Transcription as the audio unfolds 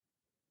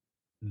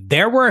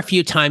There were a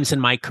few times in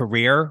my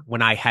career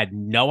when I had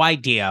no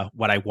idea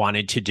what I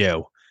wanted to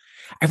do.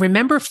 I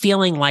remember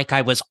feeling like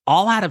I was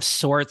all out of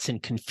sorts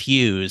and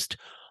confused,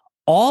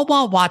 all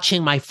while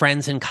watching my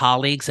friends and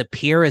colleagues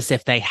appear as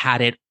if they had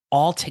it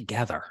all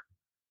together.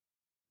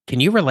 Can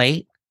you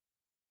relate?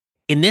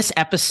 In this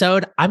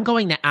episode, I'm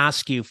going to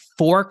ask you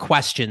 4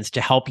 questions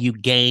to help you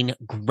gain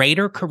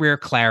greater career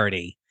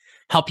clarity,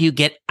 help you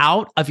get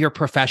out of your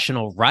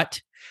professional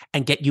rut,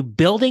 and get you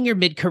building your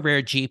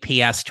mid-career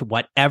GPS to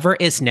whatever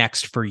is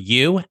next for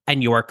you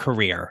and your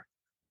career.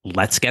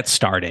 Let's get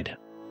started.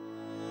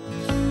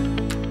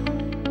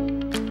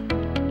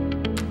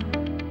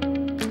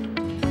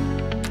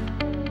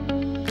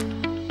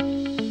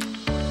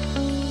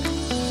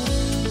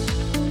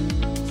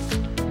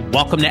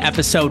 Welcome to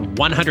episode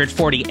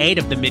 148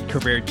 of the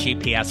Mid-Career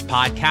GPS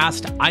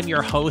podcast. I'm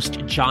your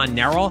host, John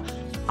Nerrell.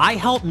 I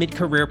help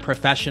mid-career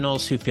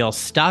professionals who feel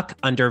stuck,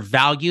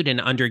 undervalued, and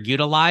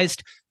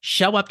underutilized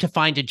show up to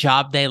find a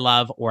job they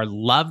love or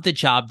love the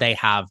job they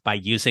have by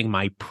using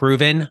my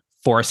proven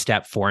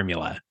 4-step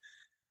formula.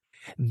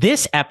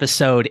 This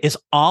episode is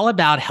all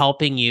about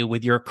helping you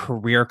with your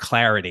career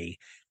clarity,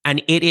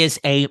 and it is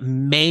a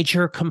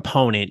major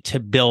component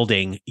to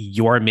building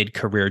your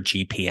mid-career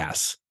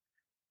GPS.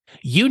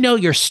 You know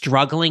you're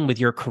struggling with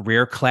your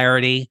career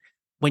clarity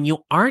when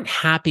you aren't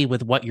happy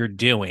with what you're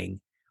doing,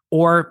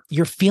 or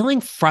you're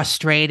feeling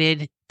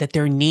frustrated that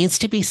there needs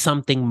to be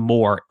something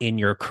more in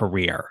your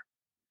career.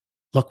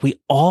 Look,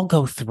 we all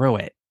go through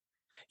it.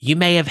 You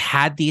may have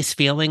had these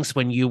feelings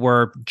when you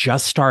were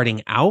just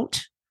starting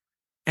out.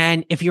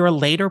 And if you're a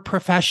later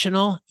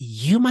professional,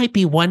 you might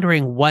be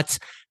wondering what's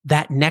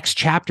that next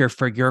chapter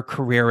for your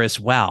career as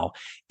well.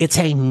 It's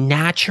a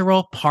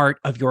natural part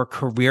of your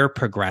career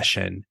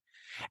progression.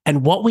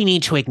 And what we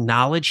need to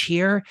acknowledge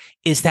here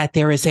is that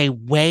there is a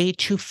way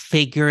to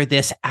figure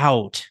this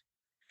out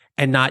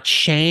and not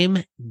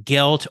shame,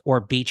 guilt,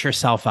 or beat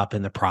yourself up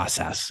in the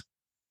process.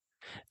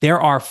 There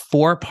are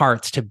 4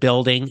 parts to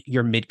building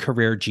your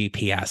mid-career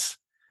GPS.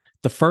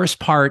 The first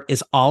part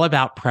is all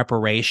about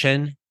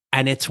preparation,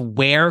 and it's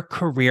where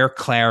career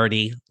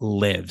clarity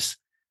lives.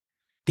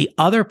 The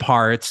other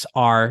parts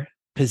are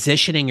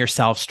positioning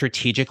yourself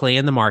strategically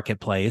in the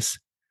marketplace.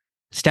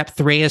 Step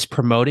 3 is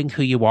promoting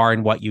who you are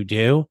and what you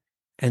do.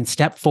 And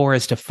step 4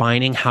 is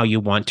defining how you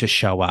want to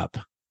show up.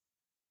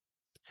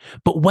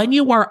 But when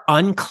you are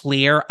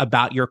unclear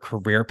about your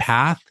career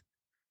path,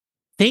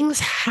 things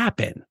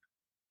happen.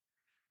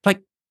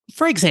 Like,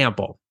 for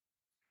example,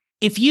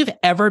 if you've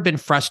ever been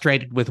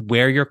frustrated with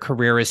where your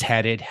career is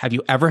headed, have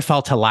you ever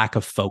felt a lack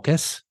of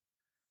focus?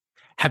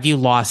 Have you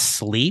lost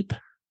sleep?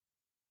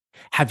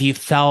 Have you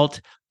felt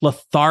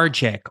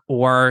lethargic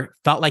or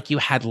felt like you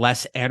had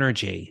less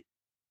energy?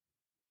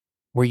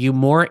 Were you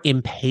more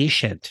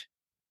impatient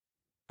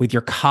with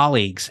your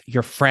colleagues,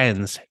 your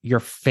friends, your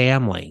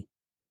family?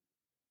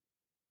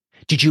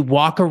 Did you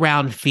walk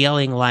around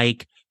feeling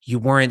like you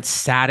weren't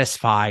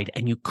satisfied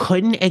and you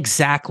couldn't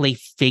exactly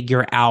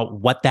figure out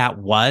what that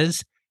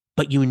was,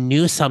 but you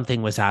knew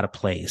something was out of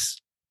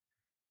place?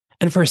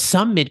 And for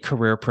some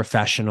mid-career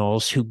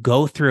professionals who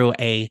go through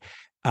a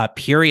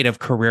period of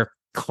career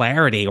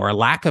clarity or a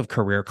lack of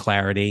career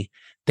clarity,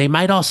 they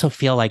might also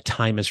feel like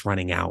time is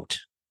running out.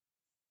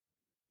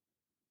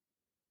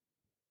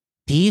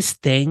 These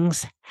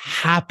things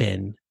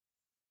happen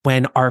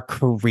when our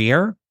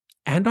career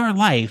and our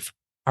life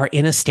are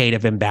in a state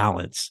of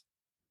imbalance.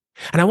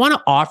 And I want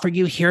to offer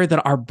you here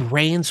that our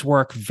brains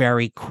work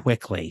very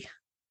quickly,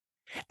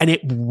 and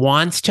it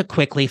wants to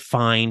quickly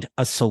find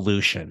a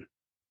solution.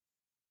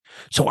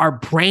 So our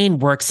brain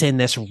works in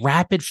this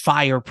rapid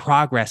fire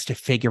progress to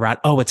figure out,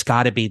 oh, it's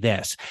got to be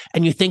this.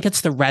 And you think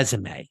it's the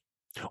resume,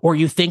 or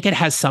you think it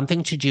has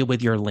something to do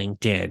with your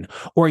LinkedIn,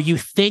 or you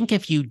think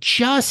if you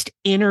just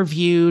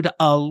interviewed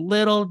a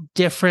little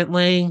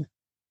differently,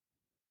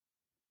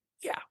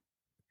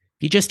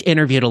 if you just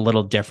interviewed a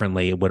little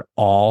differently, it would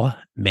all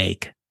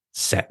make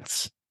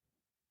sense.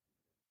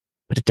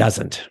 But it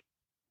doesn't.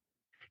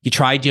 You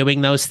try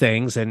doing those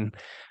things, and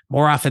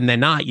more often than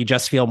not, you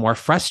just feel more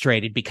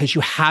frustrated because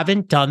you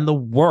haven't done the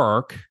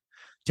work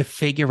to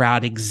figure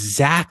out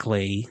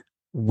exactly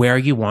where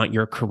you want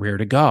your career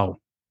to go.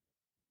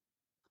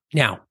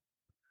 Now,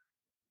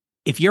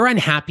 if you're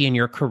unhappy in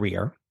your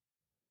career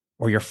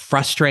or you're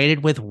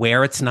frustrated with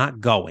where it's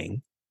not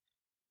going,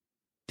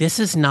 this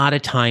is not a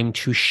time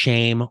to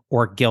shame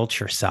or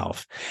guilt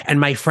yourself. And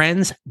my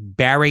friends,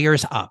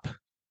 barriers up.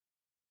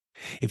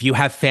 If you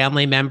have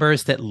family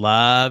members that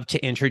love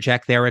to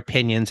interject their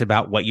opinions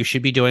about what you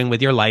should be doing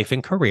with your life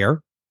and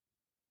career,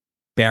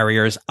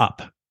 barriers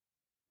up.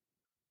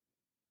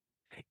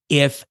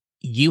 If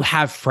you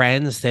have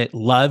friends that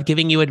love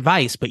giving you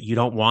advice, but you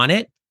don't want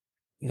it,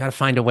 you got to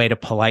find a way to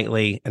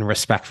politely and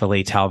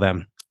respectfully tell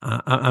them,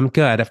 I'm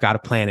good. I've got a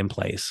plan in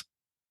place.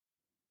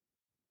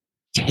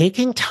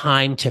 Taking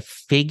time to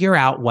figure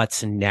out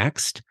what's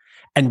next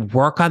and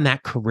work on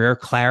that career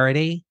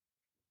clarity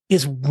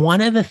is one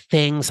of the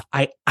things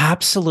I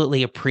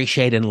absolutely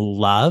appreciate and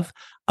love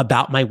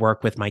about my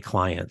work with my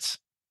clients.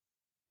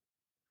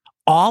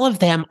 All of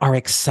them are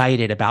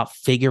excited about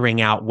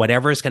figuring out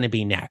whatever is going to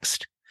be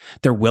next.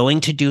 They're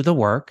willing to do the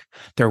work.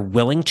 They're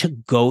willing to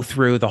go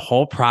through the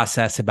whole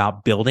process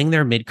about building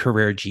their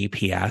mid-career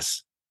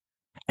GPS,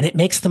 and it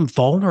makes them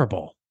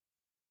vulnerable.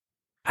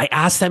 I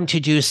ask them to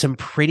do some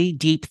pretty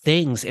deep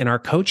things in our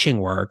coaching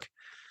work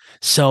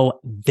so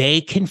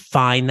they can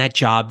find that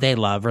job they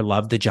love or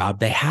love the job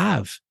they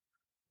have.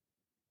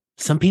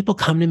 Some people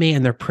come to me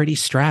and they're pretty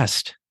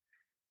stressed.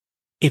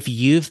 If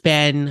you've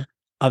been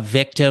a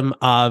victim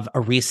of a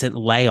recent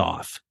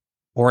layoff,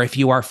 or if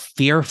you are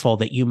fearful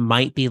that you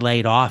might be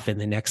laid off in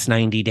the next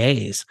 90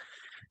 days,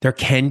 there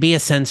can be a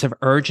sense of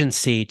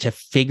urgency to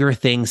figure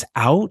things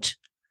out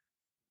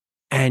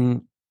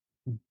and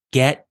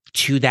get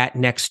to that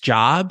next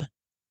job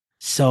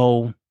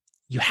so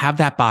you have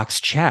that box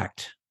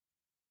checked.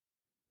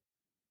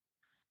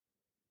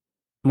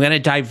 I'm going to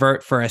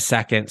divert for a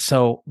second.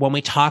 So when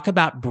we talk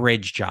about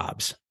bridge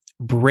jobs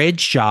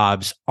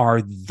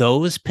are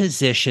those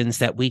positions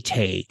that we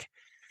take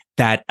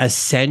that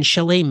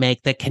essentially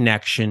make the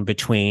connection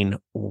between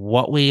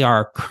what we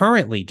are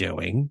currently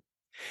doing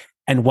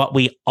and what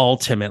we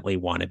ultimately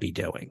want to be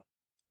doing.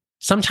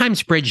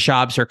 Sometimes bridge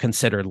jobs are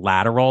considered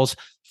laterals.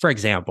 For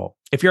example,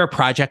 if you're a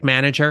project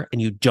manager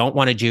and you don't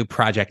want to do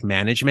project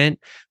management,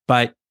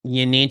 but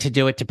you need to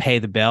do it to pay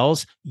the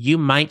bills, you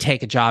might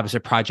take a job as a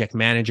project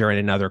manager in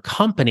another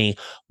company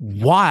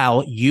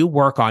while you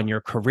work on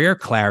your career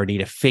clarity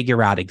to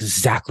figure out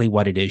exactly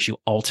what it is you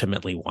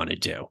ultimately want to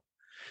do.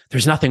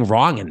 There's nothing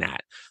wrong in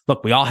that.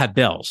 Look, we all have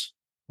bills.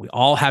 We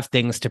all have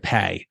things to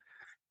pay.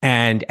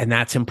 And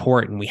that's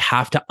important. We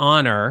have to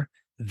honor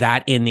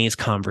that in these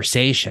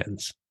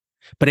conversations.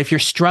 But if you're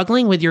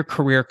struggling with your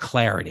career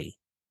clarity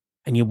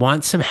and you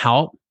want some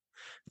help,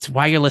 it's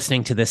why you're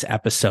listening to this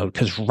episode.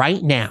 Because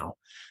right now,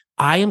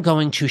 I am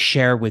going to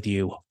share with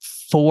you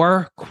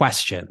 4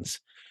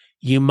 questions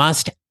you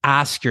must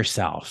ask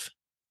yourself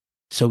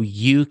so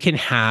you can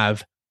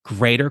have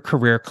greater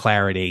career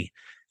clarity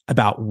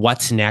about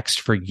what's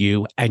next for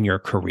you and your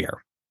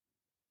career.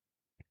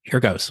 Here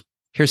goes.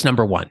 Here's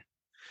number 1.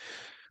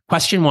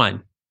 Question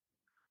 1,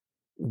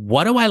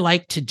 what do I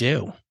like to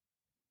do?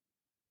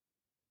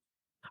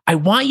 I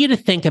want you to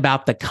think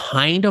about the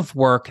kind of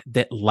work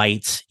that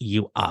lights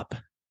you up.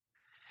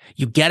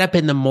 You get up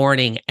in the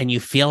morning and you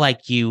feel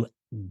like you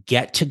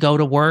get to go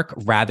to work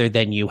rather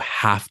than you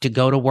have to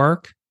go to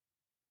work.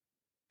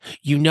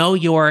 You know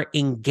you're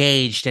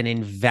engaged and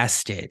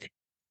invested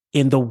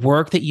in the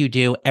work that you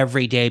do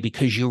every day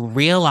because you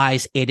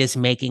realize it is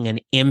making an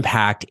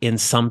impact in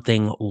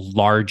something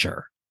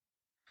larger.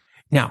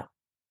 Now,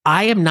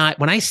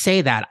 when I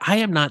say that, I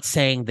am not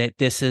saying that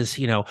this is,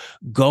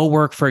 go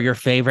work for your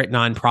favorite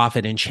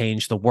nonprofit and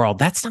change the world.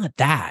 That's not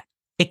that.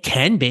 It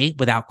can be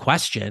without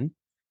question.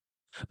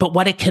 But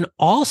what it can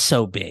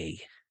also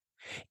be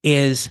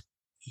is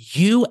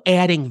you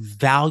adding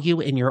value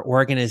in your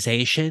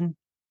organization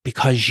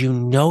because you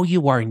know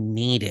you are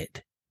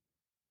needed.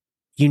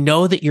 You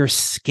know that your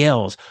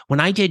skills, when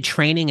I did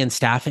training and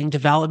staffing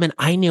development,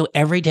 I knew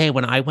every day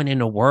when I went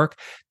into work,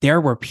 there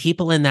were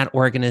people in that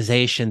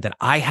organization that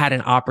I had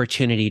an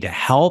opportunity to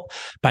help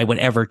by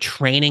whatever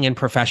training and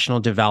professional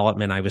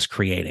development I was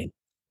creating.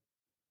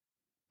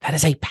 That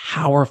is a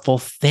powerful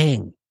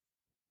thing.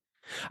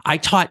 I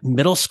taught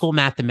middle school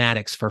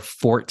mathematics for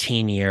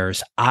 14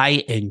 years.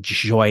 I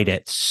enjoyed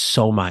it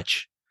so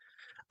much.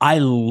 I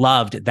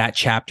loved that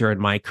chapter in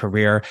my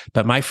career.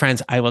 But my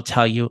friends, I will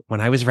tell you, when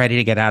I was ready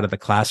to get out of the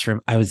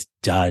classroom, I was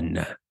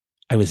done.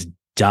 It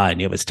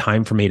was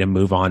time for me to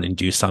move on and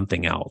do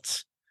something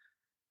else.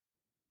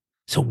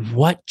 So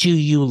what do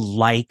you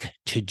like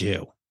to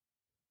do?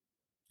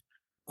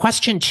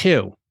 Question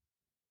 2,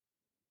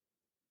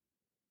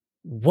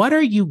 what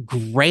are you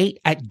great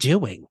at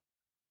doing?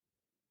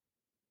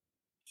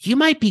 You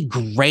might be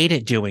great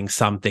at doing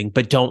something,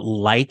 but don't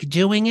like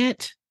doing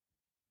it.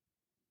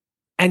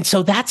 And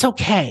so that's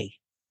okay.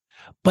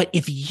 But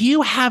if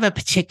you have a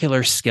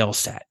particular skill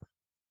set,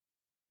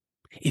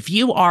 if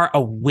you are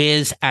a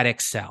whiz at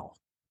Excel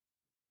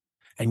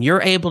and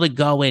you're able to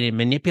go in and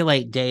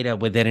manipulate data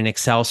within an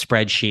Excel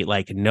spreadsheet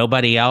like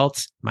nobody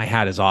else, my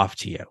hat is off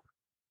to you.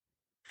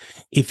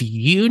 If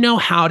you know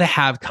how to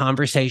have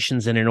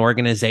conversations in an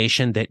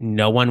organization that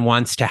no one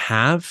wants to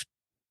have,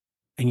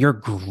 and you're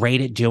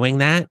great at doing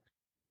that,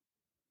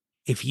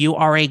 if you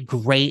are a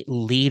great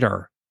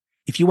leader,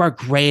 if you are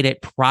great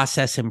at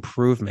process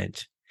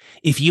improvement,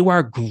 if you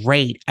are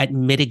great at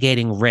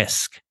mitigating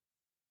risk,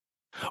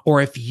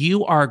 or if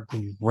you are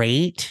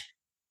great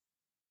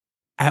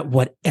at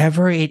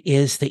whatever it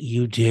is that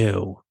you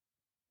do,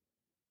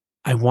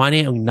 I want to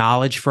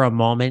acknowledge for a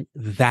moment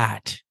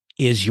that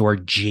is your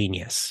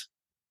genius.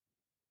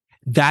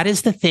 That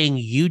is the thing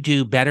you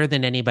do better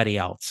than anybody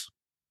else.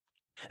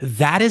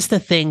 That is the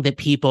thing that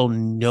people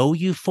know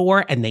you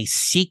for and they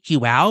seek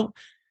you out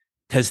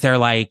because they're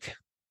like,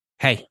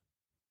 hey,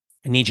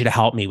 I need you to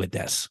help me with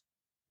this.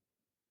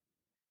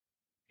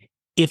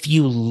 If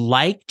you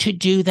like to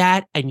do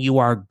that and you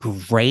are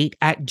great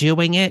at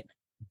doing it,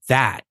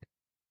 that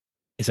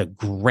is a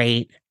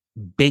great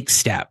big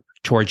step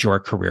towards your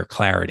career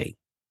clarity.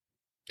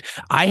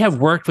 I have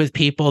worked with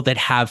people that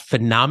have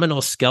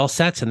phenomenal skill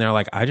sets and they're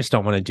like, I just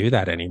don't want to do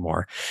that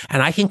anymore.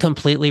 And I can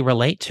completely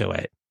relate to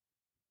it.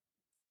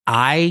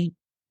 I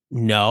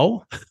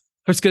know, I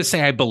was going to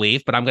say I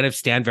believe, but I'm going to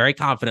stand very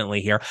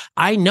confidently here.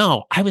 I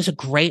know I was a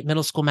great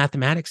middle school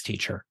mathematics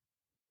teacher.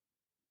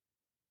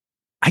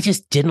 I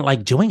just didn't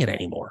like doing it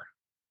anymore.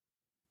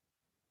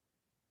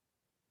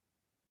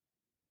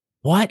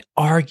 What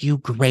are you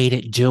great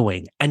at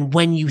doing? And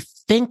when you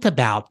think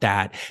about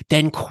that,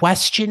 then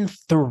question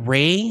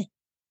 3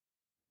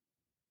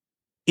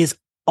 is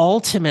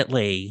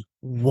ultimately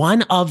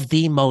one of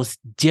the most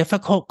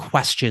difficult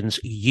questions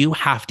you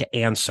have to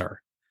answer,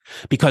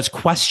 because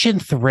question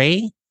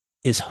 3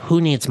 is,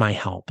 who needs my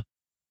help?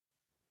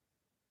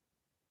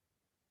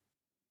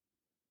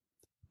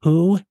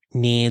 Who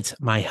needs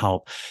my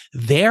help?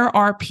 There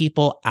are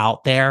people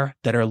out there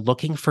that are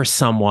looking for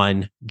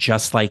someone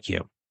just like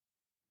you.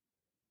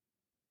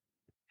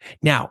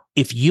 Now,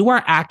 if you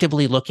are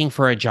actively looking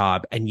for a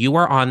job and you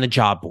are on the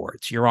job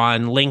boards, you're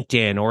on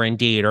LinkedIn or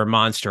Indeed or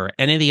Monster,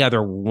 any of the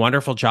other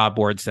wonderful job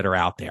boards that are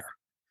out there,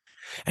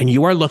 and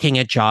you are looking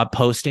at job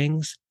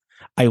postings,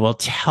 I will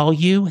tell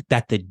you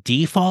that the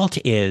default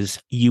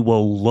is you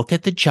will look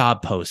at the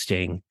job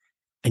posting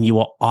and you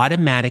will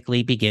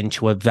automatically begin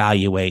to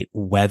evaluate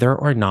whether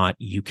or not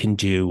you can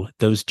do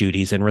those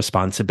duties and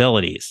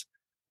responsibilities.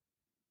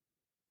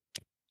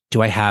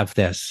 Do I have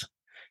this?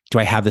 Do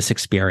I have this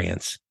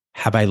experience?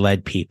 Have I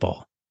led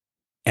people?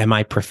 Am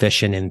I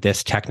proficient in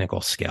this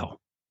technical skill?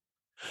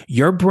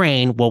 Your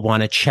brain will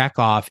want to check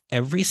off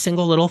every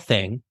single little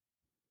thing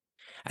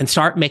and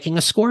start making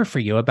a score for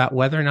you about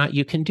whether or not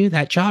you can do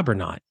that job or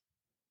not.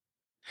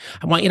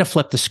 I want you to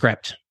flip the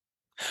script.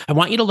 I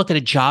want you to look at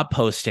a job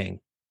posting.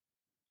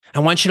 I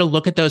want you to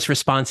look at those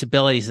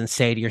responsibilities and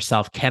say to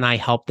yourself, can I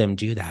help them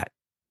do that?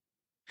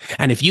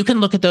 And if you can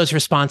look at those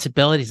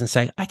responsibilities and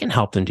say, I can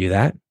help them do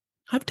that.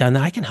 I've done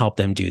that. I can help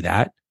them do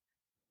that.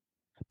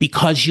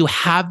 Because you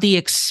have the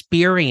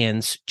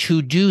experience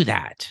to do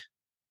that,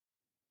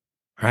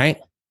 right?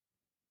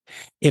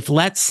 If,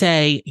 let's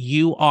say,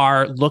 you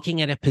are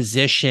looking at a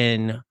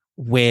position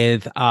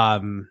with,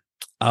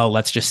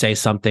 let's just say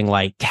something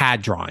like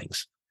CAD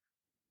drawings.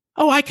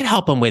 Oh, I can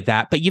help them with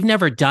that, but you've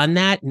never done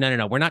that?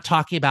 No. We're not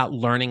talking about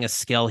learning a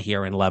skill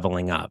here and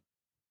leveling up.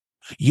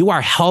 You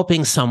are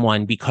helping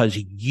someone because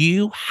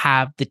you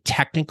have the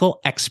technical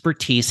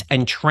expertise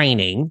and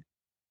training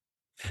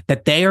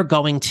that they are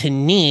going to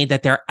need,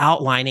 that they're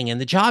outlining in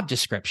the job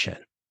description.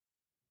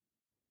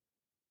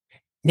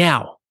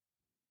 Now,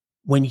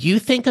 when you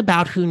think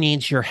about who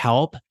needs your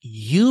help,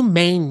 you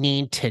may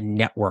need to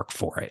network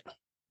for it.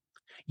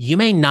 You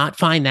may not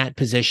find that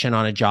position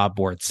on a job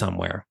board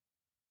somewhere.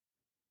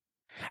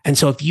 And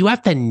so if you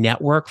have to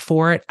network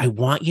for it, I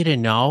want you to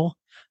know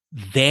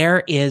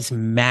there is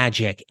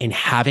magic in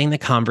having the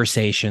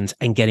conversations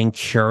and getting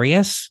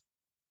curious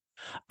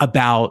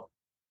about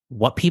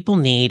what people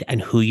need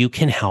and who you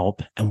can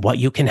help and what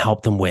you can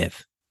help them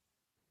with.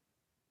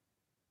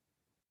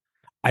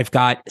 I've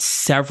got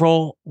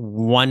several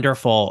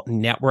wonderful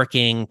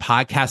networking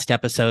podcast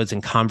episodes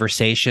and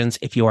conversations.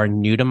 If you are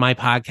new to my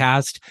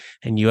podcast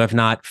and you have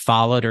not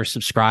followed or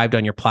subscribed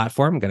on your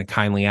platform, I'm going to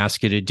kindly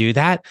ask you to do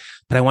that.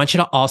 But I want you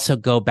to also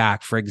go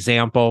back. For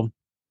example,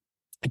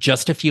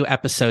 just a few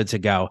episodes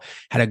ago,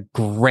 had a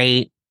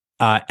great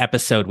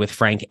episode with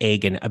Frank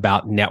Agan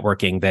about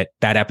networking.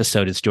 That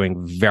episode is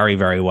doing very,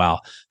 very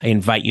well. I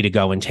invite you to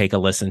go and take a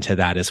listen to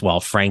that as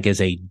well. Frank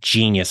is a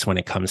genius when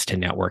it comes to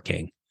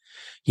networking.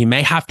 You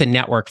may have to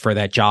network for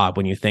that job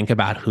when you think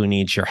about who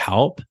needs your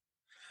help.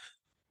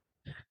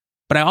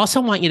 But I also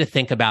want you to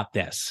think about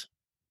this.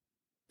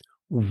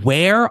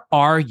 Where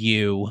are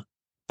you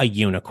a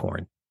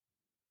unicorn?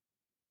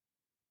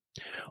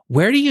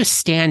 Where do you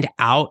stand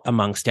out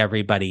amongst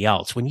everybody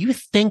else? When you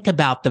think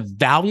about the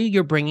value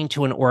you're bringing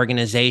to an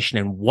organization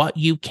and what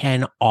you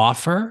can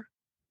offer,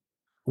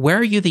 where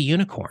are you the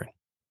unicorn?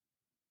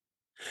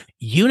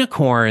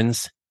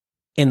 Unicorns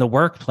in the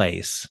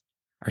workplace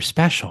are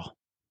special.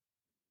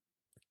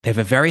 They have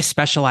a very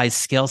specialized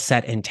skill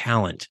set and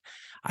talent.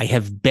 I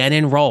have been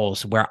in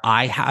roles where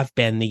I have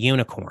been the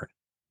unicorn.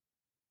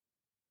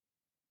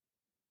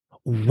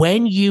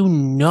 When you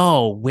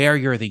know where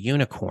you're the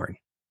unicorn,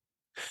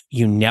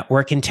 you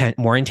network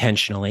more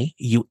intentionally,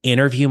 you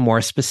interview more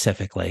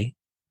specifically,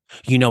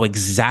 you know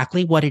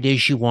exactly what it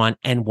is you want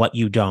and what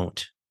you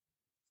don't.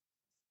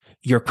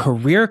 Your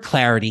career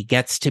clarity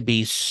gets to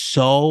be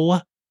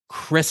so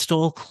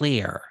crystal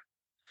clear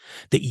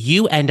that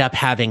you end up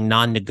having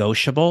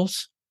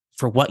non-negotiables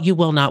for what you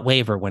will not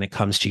waver when it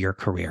comes to your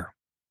career.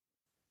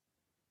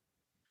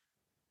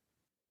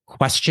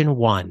 Question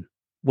 1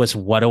 was,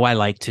 what do I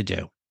like to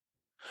do?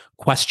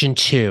 Question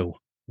 2,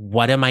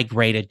 what am I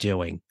great at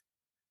doing?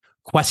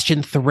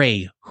 Question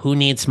 3, who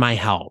needs my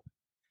help?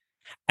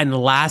 And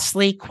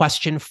lastly,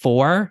 question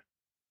 4,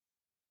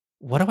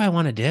 what do I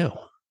want to do?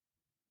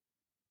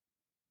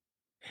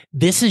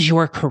 This is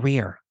your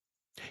career.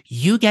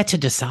 You get to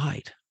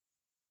decide.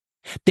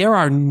 There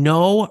are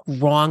no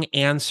wrong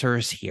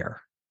answers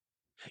here.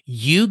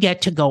 You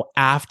get to go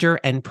after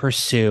and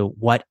pursue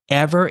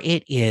whatever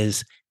it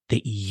is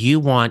that you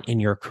want in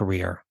your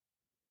career.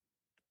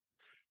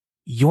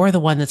 You're the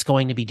one that's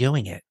going to be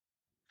doing it,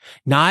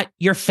 not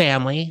your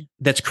family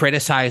that's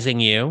criticizing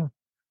you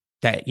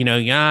that,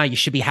 yeah, you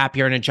should be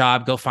happier in a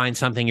job. Go find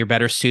something you're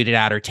better suited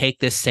at, or take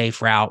this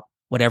safe route,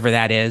 whatever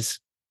that is.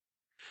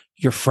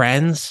 Your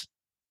friends,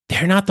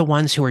 they're not the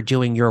ones who are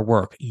doing your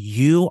work.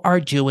 You are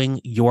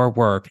doing your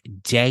work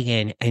day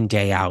in and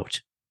day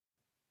out.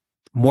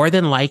 More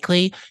than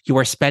likely, you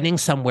are spending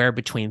somewhere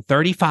between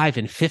 35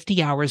 and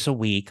 50 hours a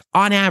week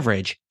on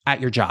average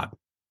at your job.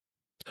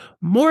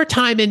 More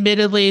time,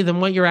 admittedly, than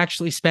what you're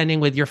actually spending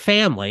with your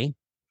family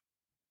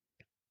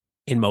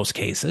in most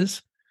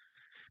cases,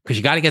 because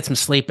you got to get some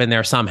sleep in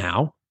there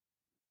somehow.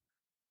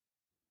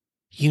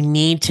 You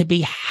need to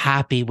be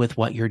happy with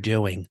what you're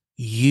doing.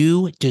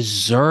 You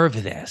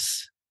deserve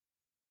this.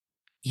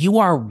 You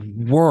are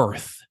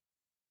worth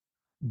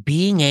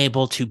being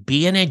able to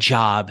be in a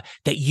job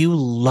that you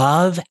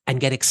love and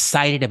get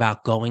excited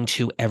about going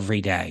to every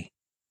day.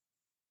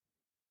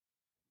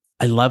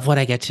 I love what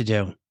I get to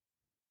do.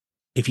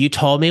 If you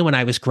told me when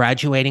I was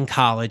graduating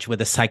college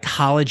with a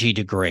psychology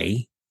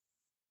degree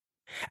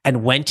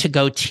and went to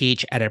go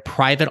teach at a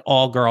private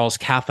all-girls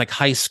Catholic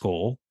high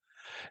school,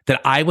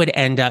 that I would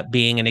end up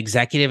being an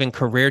executive and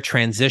career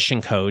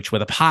transition coach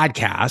with a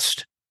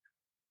podcast,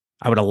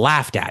 I would have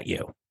laughed at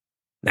you.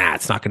 Nah,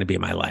 it's not going to be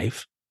my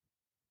life.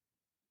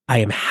 I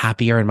am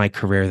happier in my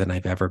career than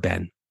I've ever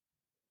been.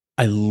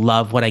 I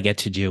love what I get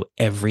to do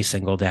every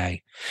single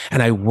day.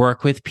 And I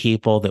work with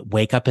people that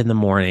wake up in the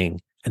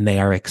morning and they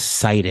are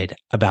excited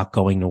about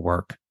going to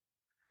work.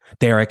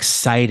 They are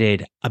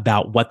excited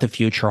about what the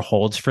future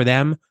holds for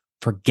them,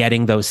 for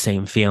getting those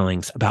same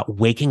feelings about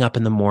waking up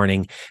in the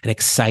morning and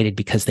excited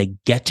because they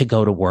get to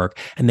go to work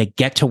and they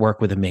get to work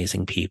with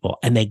amazing people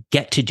and they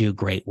get to do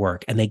great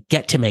work and they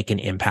get to make an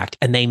impact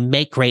and they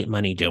make great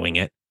money doing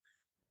it,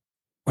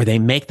 or they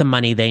make the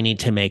money they need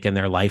to make in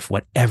their life,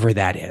 whatever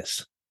that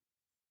is.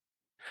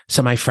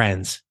 So my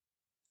friends,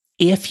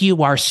 if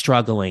you are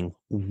struggling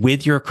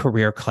with your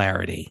career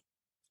clarity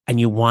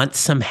and you want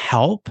some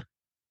help,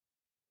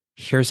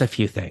 here's a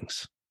few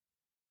things.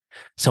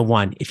 So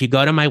one, if you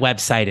go to my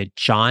website at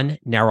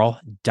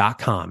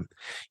johnneral.com,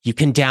 you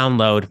can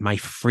download my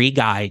free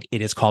guide.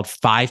 It is called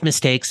 5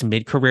 Mistakes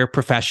Mid-Career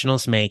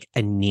Professionals Make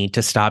and Need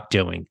to Stop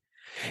Doing.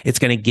 It's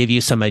going to give you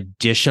some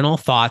additional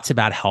thoughts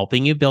about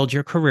helping you build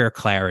your career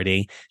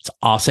clarity. It's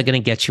also going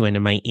to get you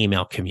into my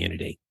email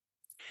community.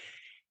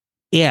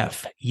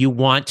 If you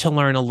want to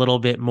learn a little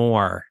bit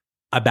more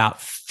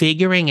about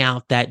figuring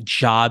out that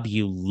job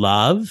you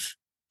love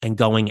and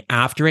going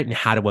after it and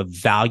how to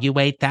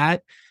evaluate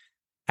that,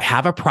 I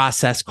have a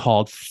process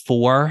called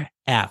 4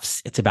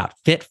 Fs. It's about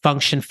fit,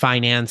 function,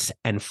 finance,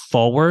 and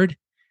forward.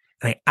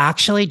 And I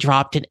actually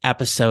dropped an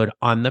episode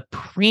on the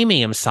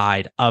premium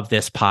side of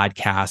this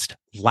podcast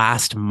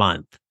last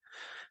month.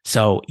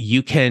 So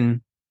you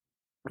can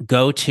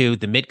go to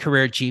the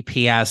Mid-Career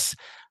GPS,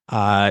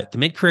 the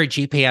Mid-Career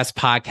GPS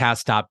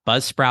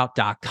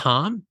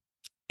podcast.buzzsprout.com.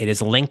 It is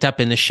linked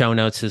up in the show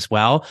notes as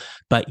well,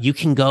 but you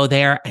can go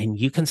there and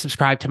you can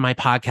subscribe to my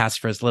podcast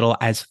for as little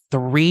as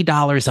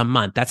 $3 a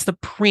month. That's the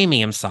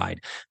premium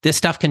side. This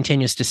stuff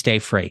continues to stay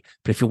free.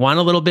 But if you want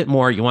a little bit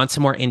more, you want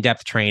some more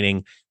in-depth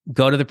training,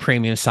 go to the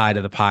premium side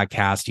of the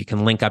podcast. You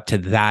can link up to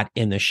that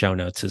in the show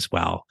notes as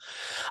well.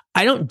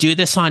 I don't do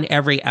this on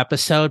every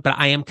episode, but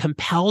I am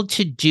compelled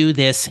to do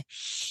this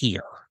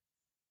here.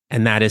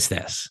 And that is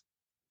this.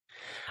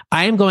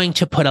 I am going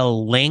to put a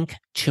link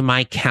to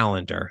my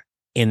calendar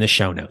in the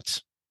show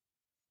notes.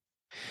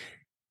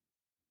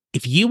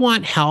 If you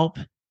want help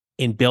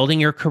in building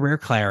your career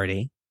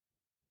clarity,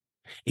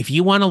 if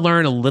you want to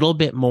learn a little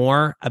bit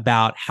more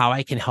about how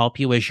I can help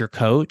you as your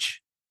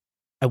coach,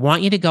 I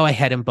want you to go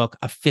ahead and book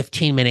a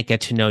 15-minute get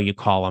to know you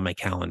call on my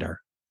calendar.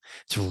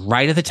 It's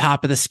right at the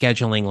top of the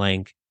scheduling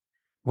link.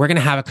 We're going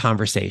to have a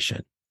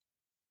conversation.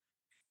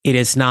 It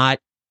is not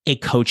a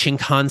coaching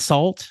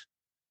consult.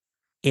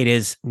 It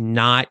is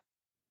not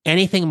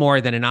anything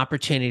more than an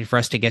opportunity for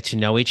us to get to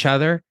know each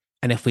other.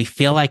 And if we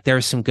feel like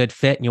there's some good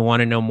fit and you want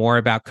to know more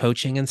about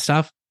coaching and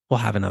stuff, we'll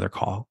have another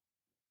call.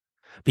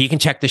 But you can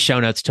check the show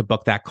notes to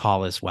book that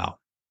call as well.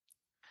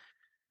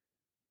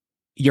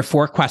 Your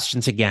 4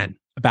 questions again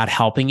about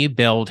helping you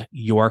build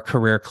your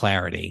career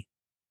clarity.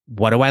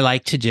 What do I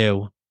like to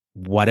do?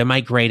 What am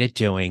I great at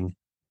doing?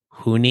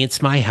 Who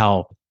needs my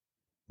help?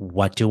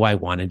 What do I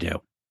want to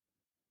do?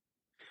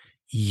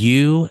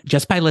 You,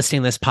 just by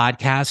listening to this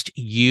podcast,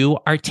 you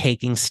are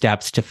taking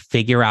steps to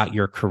figure out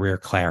your career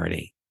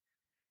clarity.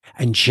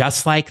 And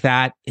just like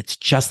that, it's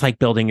just like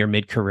building your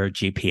mid-career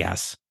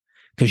GPS,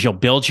 because you'll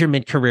build your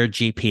mid-career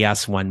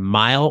GPS 1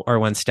 mile or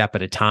 1 step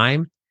at a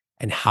time,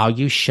 and how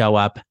you show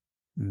up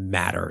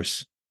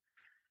matters.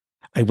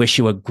 I wish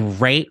you a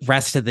great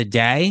rest of the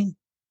day,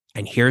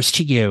 and here's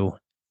to you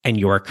and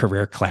your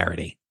career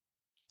clarity.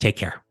 Take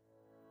care.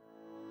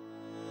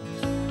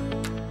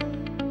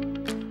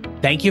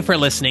 Thank you for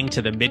listening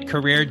to the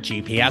Mid-Career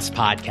GPS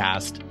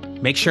podcast.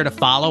 Make sure to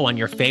follow on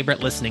your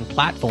favorite listening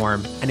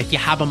platform. And if you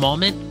have a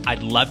moment,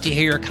 I'd love to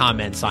hear your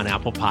comments on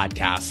Apple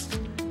Podcasts.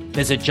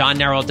 Visit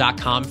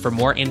johnneral.com for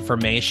more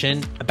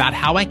information about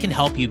how I can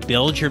help you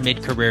build your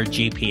mid-career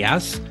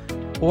GPS,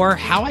 or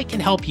how I can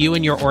help you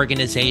and your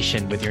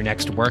organization with your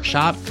next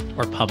workshop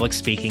or public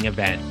speaking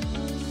event.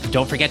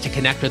 Don't forget to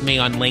connect with me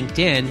on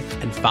LinkedIn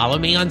and follow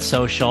me on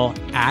social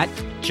at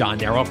John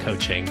Neral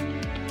Coaching.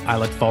 I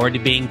look forward to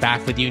being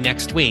back with you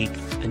next week.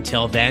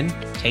 Until then,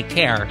 take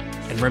care,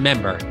 and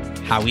remember,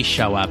 how we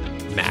show up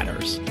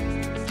matters.